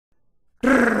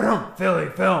Philly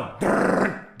film.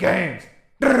 Games.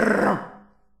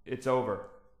 It's over.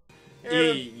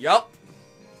 Yup.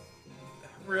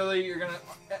 Really, you're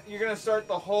gonna start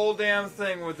the whole damn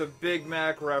thing with a Big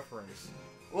Mac reference.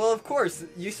 Well, of course.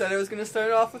 You said I was gonna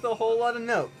start off with a whole lot of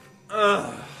nope.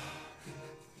 Ugh.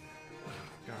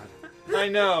 God. I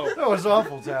know. That was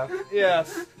awful, Tap.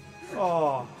 Yes.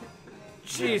 Oh.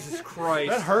 Jesus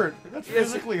Christ. That hurt. That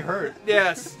physically hurt.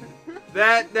 Yes.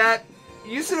 That.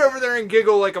 You sit over there and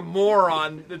giggle like a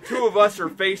moron. The two of us are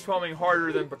face palming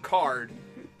harder than Picard.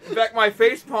 In fact, my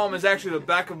face palm is actually the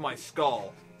back of my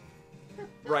skull.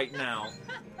 Right now.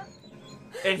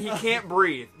 And he can't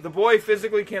breathe. The boy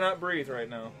physically cannot breathe right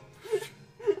now.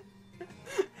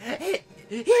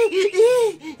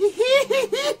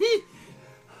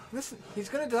 Listen, he's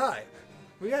gonna die.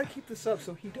 We gotta keep this up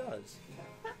so he does.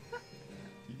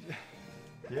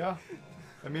 Yeah.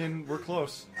 I mean, we're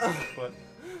close. But.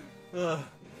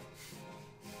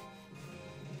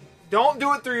 Don't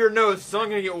do it through your nose. It's only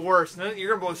gonna get worse. And then you're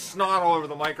gonna blow snot all over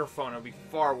the microphone. It'll be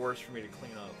far worse for me to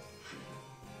clean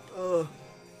up.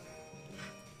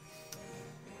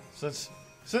 Since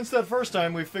that first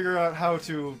time, we figured out how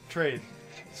to trade.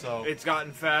 So It's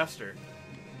gotten faster.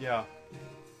 yeah.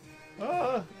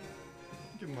 I'll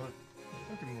give him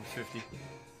a 50.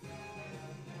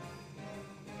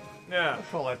 Yeah. I'll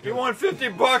call that You good. want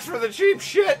 $50 for the cheap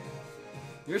shit?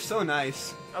 You're so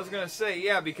nice. I was gonna say,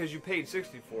 yeah, because you paid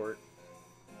 60 for it.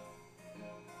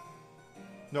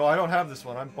 No, I don't have this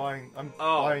one. I'm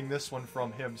Oh. buying this one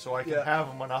from him, so I can Yeah. have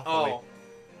a Monopoly. Oh.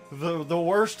 The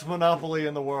worst Monopoly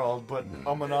in the world, but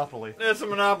a Monopoly. It's a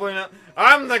monopoly now.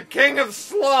 I'm the king of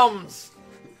slums!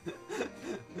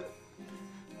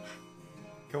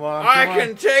 Come on, I come on.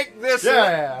 can take this.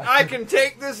 Yeah. I can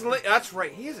take this. That's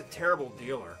right. He is a terrible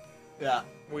dealer. Yeah.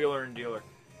 Wheeler and dealer.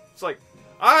 It's like,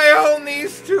 I own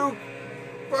these two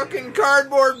fucking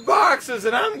cardboard boxes,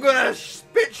 and I'm gonna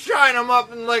spit shine them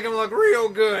up and make them look real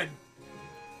good.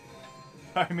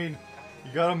 I mean,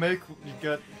 you got.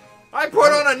 I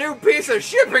put on a new piece of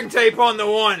shipping tape on the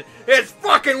one. It's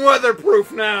fucking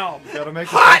weatherproof now. You gotta make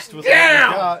the Hot best with what you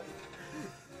damn! got.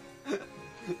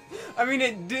 I mean,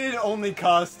 it did only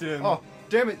cost him. Oh,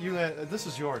 damn it! This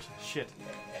is yours. Shit.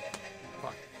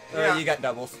 Fuck. Yeah. You got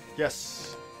doubles.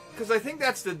 Yes. Because I think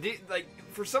that's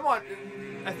for someone,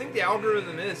 I think the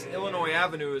algorithm is Illinois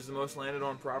Avenue is the most landed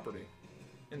on property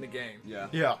in the game. Yeah.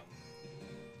 Yeah.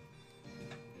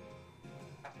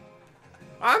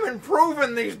 I'm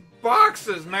improving these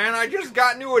boxes, man. I just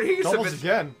got new adhesive. Doubles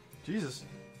again. Jesus.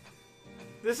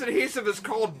 This adhesive is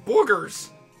called Boogers.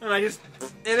 And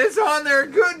it's on there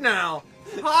good now.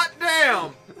 Hot damn.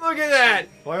 Look at that.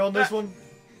 Do I own this one?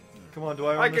 Come on, do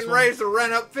I own I this can one? raise the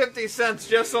rent up 50 cents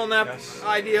just on that Yes.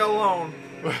 idea alone.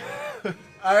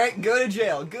 Alright, go to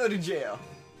jail. Go to jail.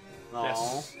 Aw.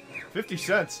 Yes. 50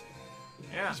 cents.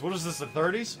 Yeah. What is this, the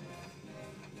 30s?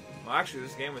 Well, actually,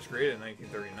 this game was created in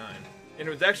 1939. And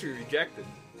it was actually rejected.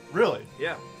 Really?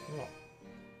 Yeah. Oh.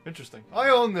 Interesting. I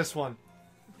own this one.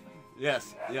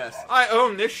 Yes, yes. I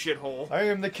own this shithole. I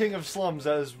am the king of slums,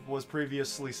 as was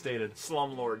previously stated.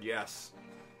 Slumlord, yes.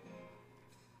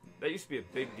 That used to be a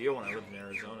big deal when I lived in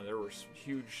Arizona. There were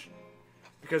huge,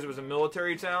 because it was a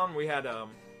military town. We had a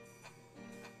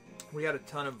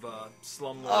ton of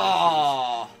slumlord.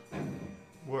 Aw.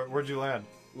 Where'd you land?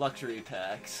 Luxury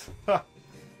tax.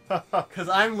 Because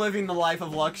I'm living the life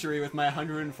of luxury with my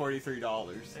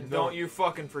 $143. And don't you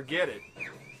fucking forget it.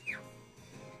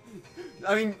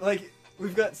 I mean, like,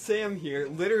 we've got Sam here,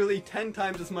 literally 10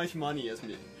 times as much money as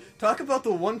me. Talk about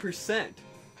the 1%.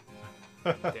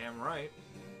 Damn right.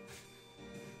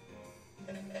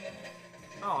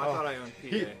 Oh, I thought I owned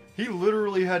PA. He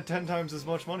literally had 10 times as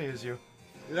much money as you.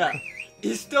 Yeah.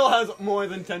 He still has more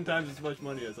than 10 times as much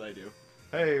money as I do.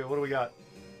 Hey, what do we got?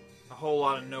 A whole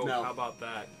lot of note. No. How about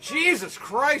that? Jesus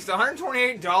Christ,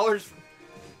 $128?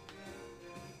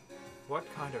 What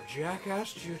kind of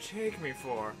jackass did you take me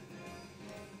for?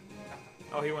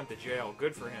 Oh, he went to jail.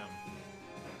 Good for him.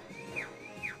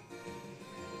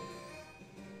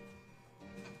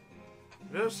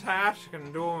 This hat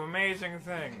can do amazing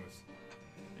things.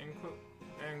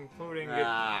 Including get...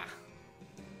 Ah.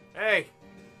 Hey!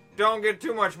 Don't get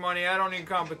too much money. I don't need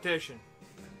competition.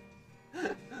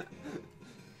 You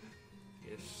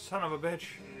son of a bitch.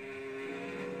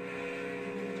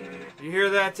 You hear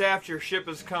that, Taft? Your ship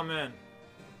has come in.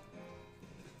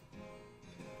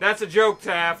 That's a joke,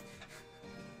 Taft.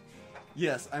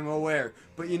 Yes, I'm aware.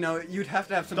 But you know, you'd have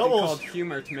to have something Doubles. called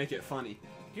humor to make it funny.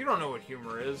 You don't know what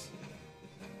humor is.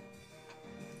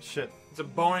 Shit. It's a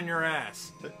bone in your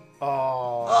ass.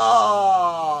 Oh.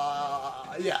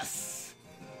 Oh, yes.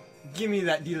 Give me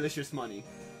that delicious money.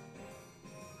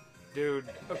 Dude,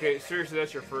 okay, seriously,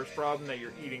 that's your first problem, that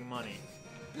you're eating money.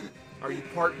 Are you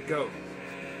part goat?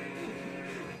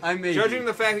 I may. Judging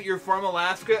the fact that you're from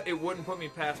Alaska, it wouldn't put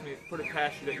it past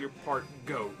you that you're part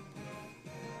goat.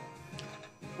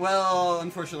 Well,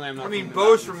 unfortunately, I'm not. I mean, from the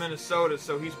Bo's from mountains. Minnesota,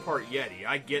 so he's part Yeti.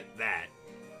 I get that.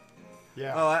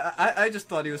 Yeah. Oh, I just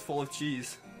thought he was full of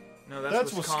cheese. No,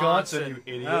 That's Wisconsin,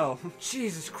 you idiot. Oh.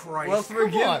 Jesus Christ. Well, Come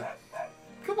forgive. on.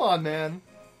 Come on, man.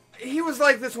 He was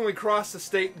like this when we crossed the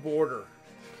state border.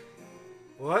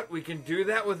 What? We can do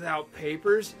that without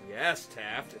papers? Yes,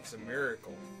 Taft. It's a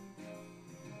miracle.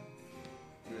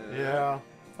 Yeah.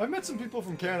 I've met some people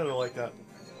from Canada like that.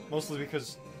 Mostly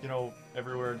because, you know,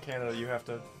 everywhere in Canada you have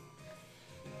to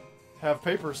have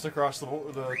papers to cross the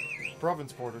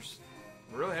province borders.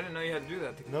 Really? I didn't know you had to do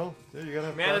that. No, yeah, you gotta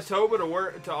have Manitoba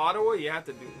to Ottawa, you have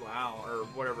to do or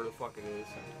whatever the fuck it is.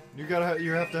 you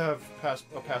have to have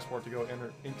a passport to go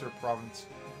inter-province.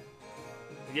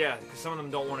 Yeah, because some of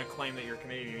them don't want to claim that you're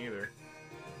Canadian either.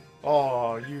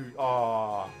 Oh,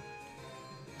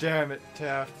 damn it,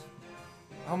 Taft.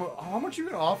 How much are you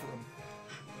gonna offer him?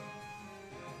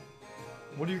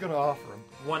 What are you gonna offer him?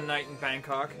 One night in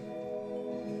Bangkok.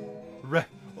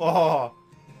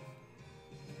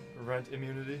 Rent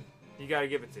immunity? You gotta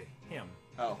give it to him.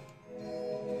 Oh.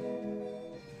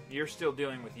 You're still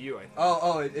dealing with you, I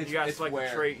think. It's You gotta it's select where.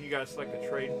 the trade. You gotta select the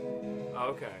trade.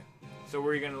 Oh, okay. So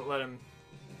where are you gonna let him?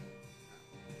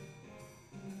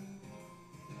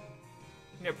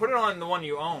 Yeah, put it on the one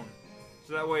you own.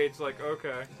 So that way it's like,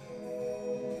 okay.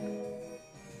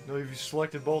 No, you've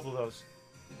selected both of those.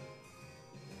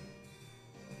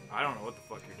 I don't know what the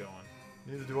fuck you're doing.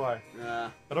 Neither do I. Nah,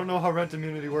 I don't know how rent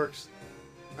immunity works.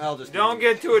 I'll just Don't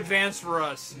get too advanced for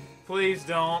us. Please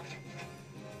don't.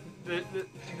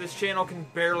 This channel can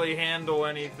barely handle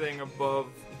anything above.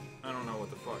 I don't know what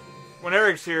the fuck. When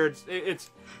Eric's here, it's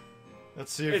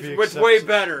Let's see if he it's accepts way it.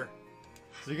 better.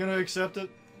 Is he gonna accept it?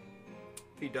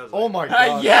 If he doesn't. Oh my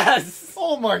god. Yes.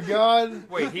 Oh my god.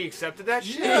 Wait, he accepted that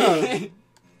shit? Yeah.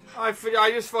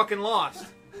 I just fucking lost.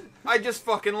 I just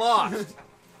fucking lost.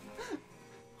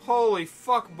 Holy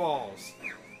fuck balls.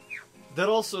 That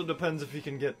also depends if he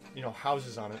can get, you know,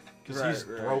 houses on it. Because he's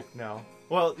Right. broke now.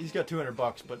 Well, he's got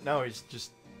 $200, but now he's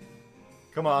just...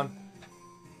 Come on.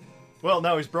 Well,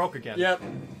 now he's broke again. Yep.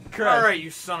 Correct. Alright, you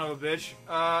son of a bitch.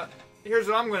 Here's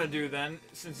what I'm gonna do then,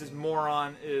 since this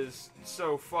moron is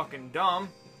so fucking dumb.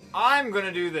 I'm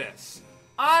gonna do this.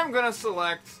 I'm gonna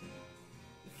select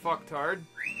fucktard.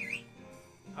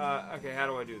 Okay, how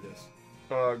do I do this?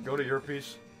 Go to your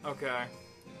piece. Okay.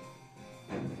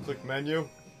 Click menu.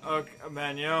 Okay,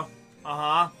 menu.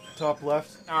 Uh-huh. Top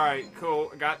left. Alright, cool.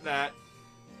 I got that.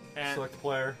 And, Select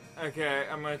player. okay,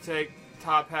 I'm gonna take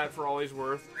Top Hat for all he's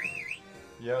worth.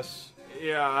 Yes.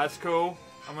 Yeah, that's cool.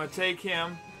 I'm gonna take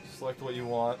him. Select what you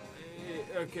want.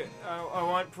 Okay, I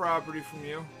want property from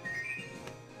you.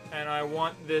 And I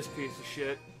want this piece of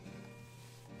shit.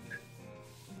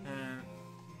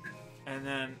 And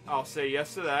then I'll say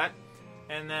yes to that.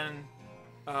 And then,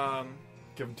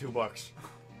 Give him $2.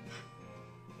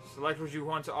 select what you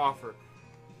want to offer.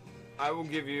 I will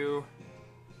give you...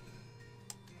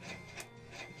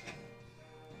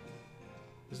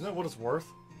 Isn't that what it's worth?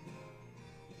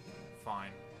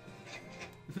 Fine.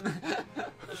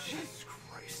 Jesus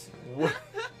Christ. What?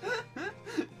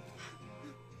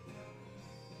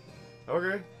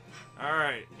 Okay.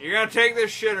 Alright, you gonna take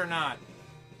this shit or not?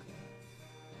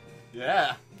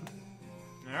 Yeah.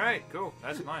 Alright, cool.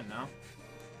 That's mine now.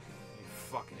 You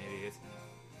fucking idiot.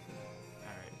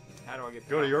 Alright, how do I get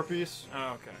Go to your piece.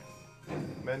 Oh, okay.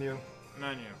 Menu.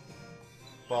 Menu.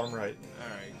 Bottom right.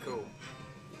 Alright, cool.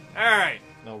 Alright.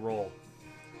 Now roll.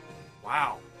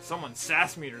 Wow. Someone's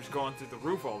sass meter's going through the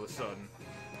roof all of a sudden.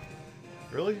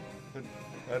 Really?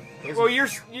 That doesn't- Well,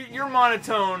 your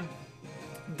monotone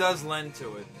does lend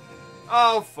to it.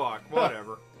 Oh, fuck.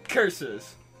 Whatever.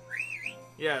 Curses.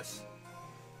 Yes.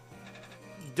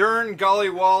 Dern,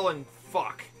 Gollywall, and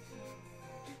fuck.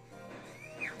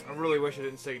 I really wish I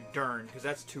didn't say Dern, because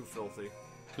that's too filthy.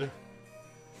 Yeah.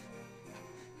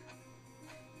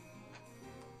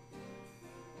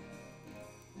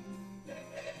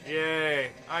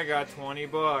 Yay, I got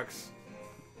 $20.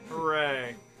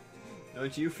 Hooray.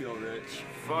 Don't you feel rich?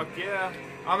 Fuck yeah.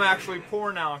 I'm actually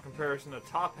poor now in comparison to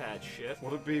Top Hat shit.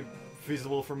 Would it be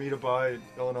feasible for me to buy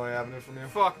Illinois Avenue from you?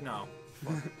 Fuck no.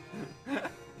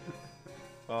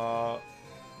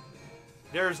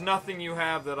 There's nothing you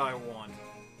have that I want.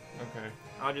 Okay.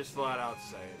 I'll just flat out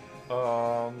say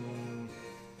it.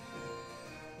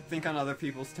 Think on other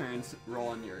people's turns, roll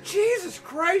on yours. Jesus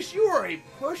Christ, you are a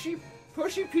pushy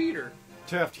Peter.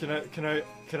 Taft,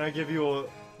 can I give you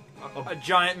A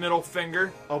giant middle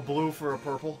finger. A blue for a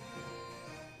purple.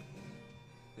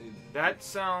 That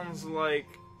sounds like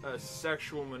a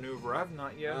sexual maneuver. I've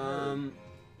not yet heard.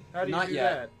 How do you not do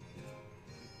yet.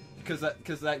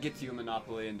 Because that gets you a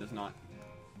Monopoly and does not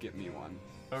get me one.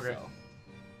 Okay. So.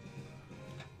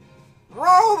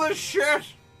 Roll the shit!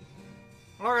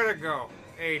 Look at it go.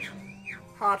 8.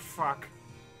 Hot fuck.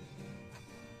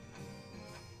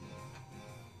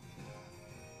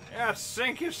 Yeah,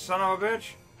 sink, you son of a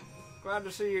bitch. Glad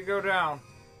to see you go down.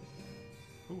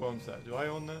 Who owns that? Do I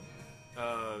own that?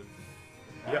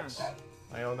 Yes.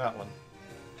 I own that one.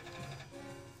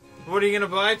 What are you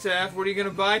gonna buy, Taft? What are you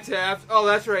gonna buy, Taft? Oh,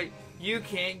 that's right. You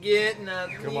can't get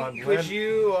nothing. Come on, because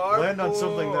you are land on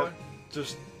something poor. that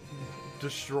just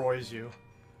destroys you.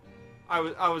 I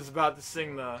was about to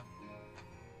sing the.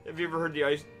 Have you ever heard the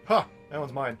ice? Ha! That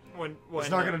one's mine. When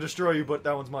It's not gonna destroy you, but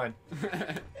that one's mine.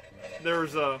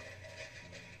 There's a.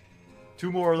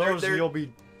 2 more of those There- and you'll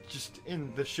be just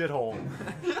in the shithole.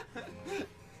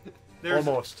 There's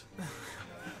Almost.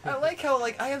 I like how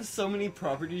I have so many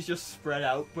properties just spread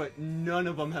out, but none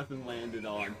of them have been landed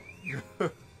on.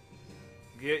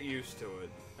 Get used to it.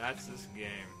 That's this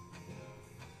game.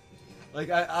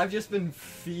 I've just been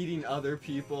feeding other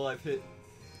people. I've hit.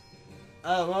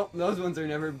 Oh well, those ones are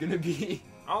never gonna be.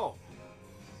 Oh,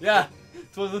 Yeah,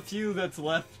 it's one of the few that's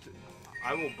left.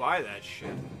 I will buy that shit.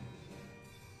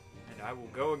 And I will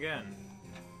go again.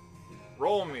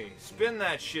 Roll me. Spin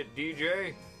that shit,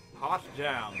 DJ. Hot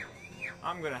down.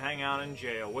 I'm gonna hang out in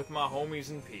jail with my homies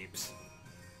and peeps.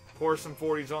 Pour some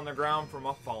 40s on the ground for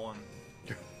my fallen.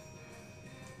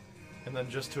 And then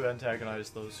just to antagonize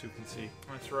those who can see.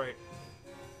 That's right.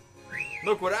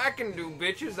 Look what I can do,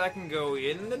 bitches. I can go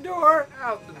in the door,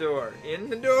 out the door. In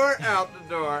the door, out the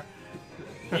door.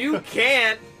 You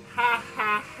can't. Ha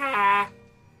ha ha.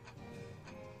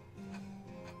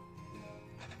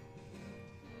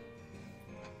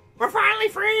 We're finally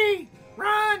free!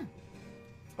 Run!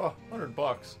 Oh,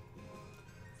 $100. It's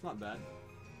not bad.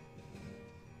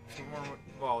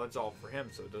 Well, that's all for him,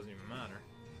 so it doesn't even matter.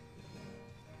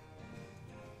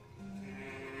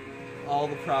 All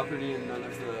the property and none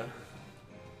of the.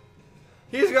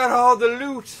 He's got all the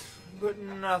loot, but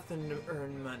nothing to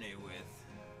earn money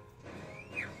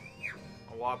with.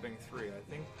 A whopping 3, I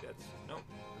think that's... Nope.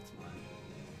 That's mine.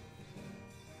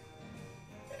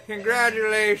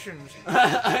 Congratulations!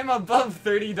 I'm above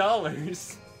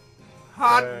 $30.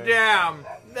 Hot Hey. damn!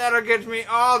 That'll get me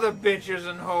all the bitches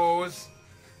and hoes.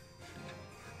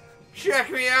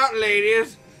 Check me out,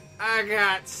 ladies. I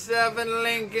got 7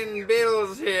 Lincoln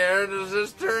bills here. Does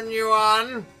this turn you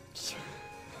on?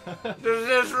 Does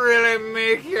this really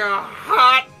make you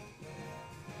hot?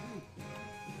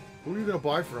 Who are you gonna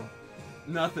buy from?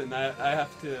 Nothing. I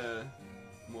have to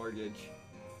mortgage.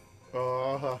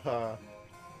 Haha.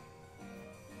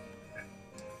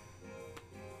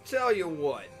 Tell you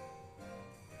what.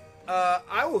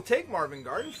 I will take Marvin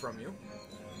Gardens from you.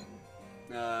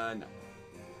 No.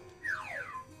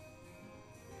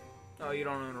 Oh, you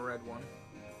don't own a red one.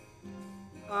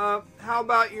 How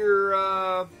about your,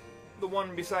 the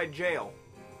one beside jail?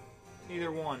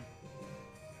 Either one.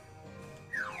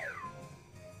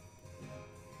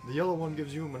 The yellow one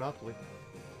gives you a monopoly.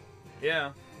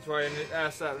 Yeah, that's why I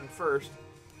asked that one first.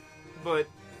 But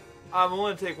I'm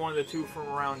willing to take one of the 2 from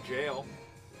around jail.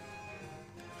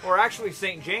 Or actually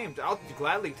St. James. I'll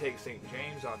gladly take St.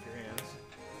 James off your hands.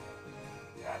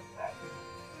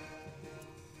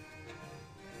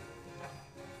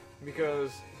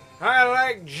 Because I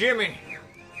like Jimmy.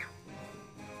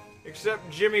 Except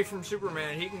Jimmy from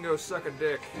Superman. He can go suck a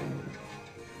dick.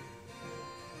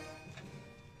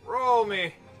 Roll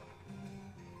me.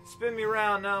 Spin me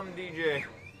around. Now I'm DJ.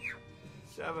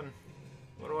 7.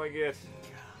 What do I get?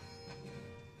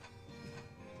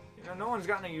 You know, no one's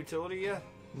gotten a utility yet.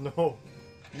 No.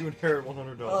 You inherit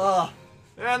 $100. Ugh.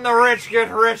 And the rich get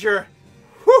richer.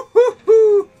 Hoo hoo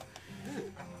hoo.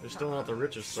 They're still not the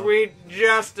richest. though. Sweet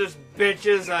justice,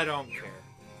 bitches. I don't care.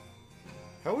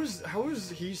 How is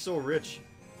he so rich?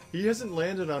 He hasn't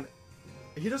landed on.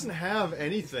 He doesn't have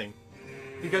anything.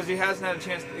 Because he hasn't had a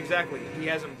chance. Exactly. He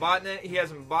hasn't bought it. He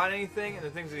hasn't bought anything, and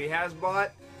the things that he has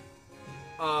bought,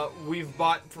 we've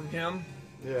bought from him.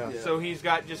 Yeah. Yeah. So he's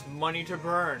got just money to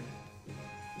burn.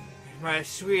 My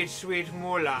sweet, sweet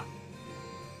moolah.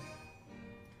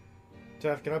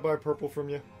 Taft, can I buy purple from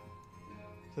you?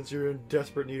 Since you're in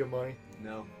desperate need of money.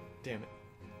 No. Damn it.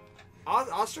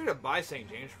 I'll straight up buy St.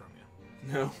 James from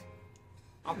you. No.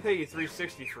 I'll pay you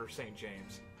 $360 for St.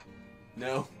 James.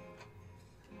 No.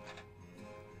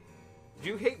 Do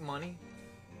you hate money?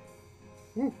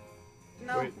 Woo.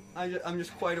 No. Wait. I'm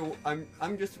just quite.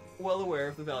 I'm just well aware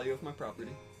of the value of my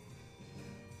property.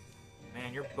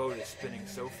 Man, your boat is spinning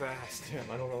so fast. Damn,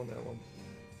 I don't own that one.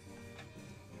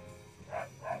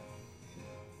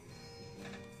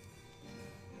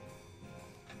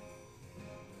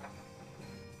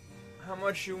 How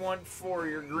much you want for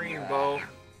your green bow?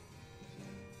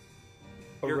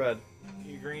 A red.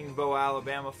 You green bow,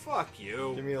 Alabama. Fuck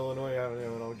you. Give me Illinois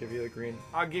Avenue and I'll give you the green.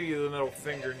 I'll give you the middle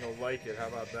finger and you'll like it. How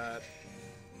about that?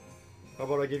 How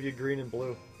about I give you green and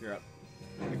blue? You're up.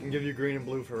 I can give you green and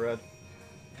blue for red.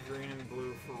 Green and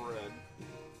blue for red.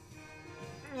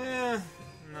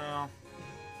 No.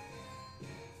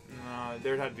 No,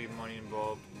 there'd have to be money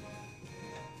involved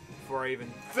before I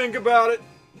even think about it.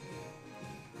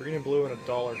 Green and blue and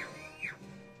 $1.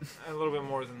 A little bit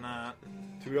more than that.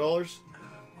 $2?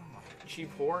 Cheap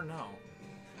whore? No.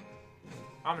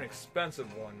 I'm an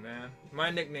expensive one, man. My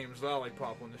nickname's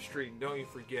Lollipop on the street. Don't you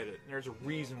forget it. There's a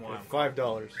reason why I'm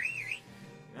 $5.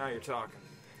 Now you're talking.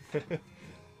 Well,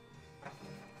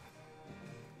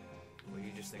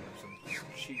 you just think I'm some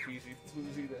cheap, easy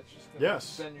floozy that's just gonna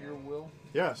Yes. bend your will?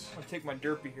 Yes. I'll take my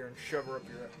derpy here and shove her up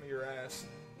your ass.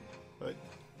 But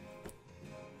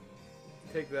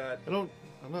Take that. I'm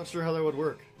not sure how that would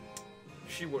work.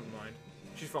 She wouldn't mind.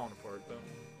 She's falling apart, though.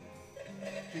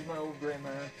 She's my old gray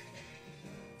man.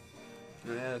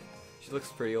 Yeah, she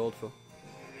looks pretty old, Phil.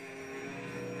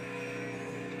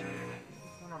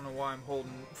 I don't know why I'm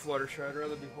holding Fluttershy. I'd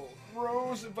rather be holding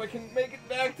Rose if I can make it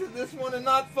back to this one and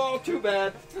not fall too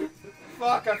bad.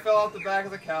 Fuck, I fell off the back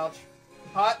of the couch.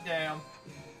 Hot damn.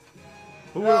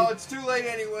 Well, it's too late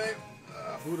anyway.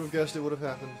 Who would have guessed it would have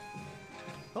happened?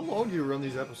 How long do you run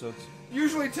these episodes?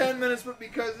 Usually 10 minutes, but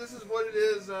because this is what it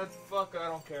is, fuck, I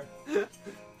don't care.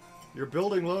 Your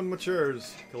building loan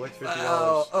matures. Collect $50.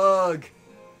 Oh, ugh.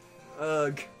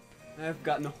 Ugh. I've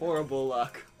gotten horrible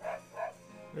luck.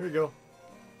 There you go.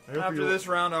 I hope After you- this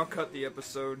round, I'll cut the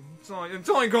episode. It's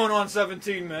only going on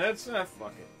 17 minutes.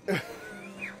 Fuck it.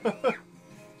 I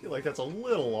feel like that's a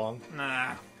little long.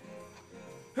 Nah.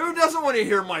 Who doesn't want to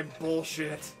hear my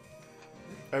bullshit?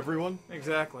 Everyone?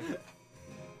 Exactly.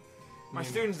 My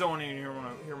students don't want to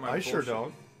hear my I bullshit. sure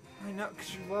don't. I know,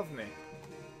 because you love me.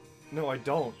 No, I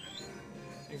don't.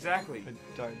 Exactly.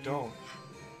 I don't.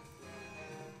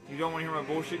 You don't want to hear my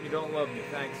bullshit, you don't love me.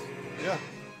 Thanks. Yeah.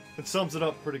 It sums it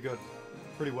up pretty good.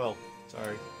 Pretty well.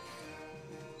 Sorry.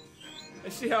 I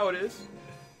see how it is.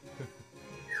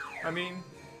 I mean,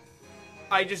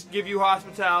 I just give you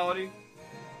hospitality.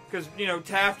 Because,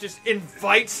 Taft just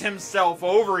invites himself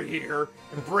over here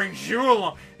and brings you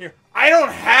along. I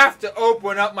don't have to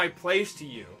open up my place to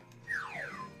you.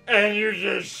 And you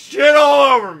just shit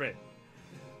all over me.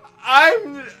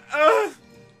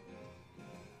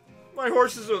 My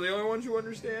horses are the only ones who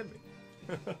understand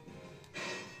me.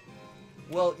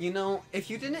 Well, if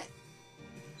you didn't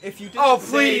Oh, say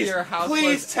please, your house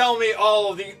please was... tell me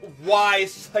all of the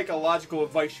wise psychological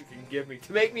advice you can give me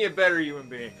to make me a better human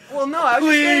being. Well, no, I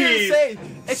was just Please, going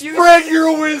to say, Spread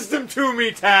your wisdom to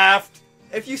me, Taft.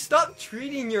 if you stopped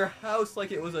treating your house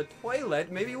like it was a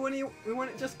toilet, maybe we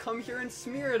wouldn't just come here and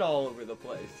smear it all over the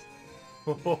place.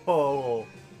 Oh,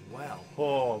 wow.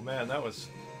 Oh, man, that was...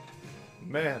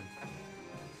 Man.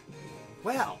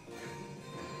 Well,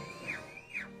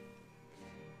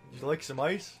 You like some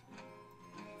ice?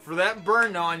 For that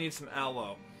burn, no, I need some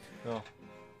aloe.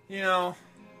 Oh.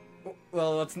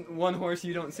 well, that's one horse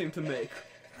you don't seem to make.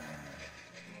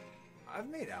 I've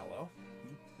made aloe.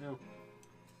 No.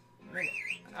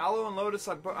 Aloe and Lotus,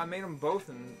 I made them both,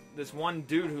 and this one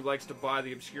dude who likes to buy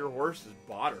the obscure horses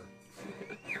bought her.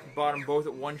 Bought them both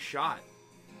at one shot.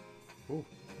 Ooh,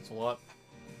 that's a lot.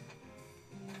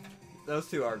 Those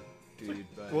two are dude,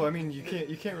 but... Well, I mean, you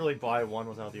can't really buy one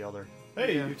without the other.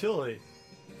 Hey, Yeah. utility.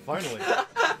 Finally.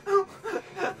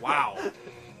 Wow.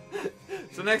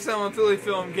 So next time on Philly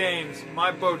Film Games,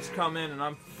 my boats come in and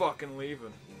I'm fucking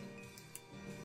leaving.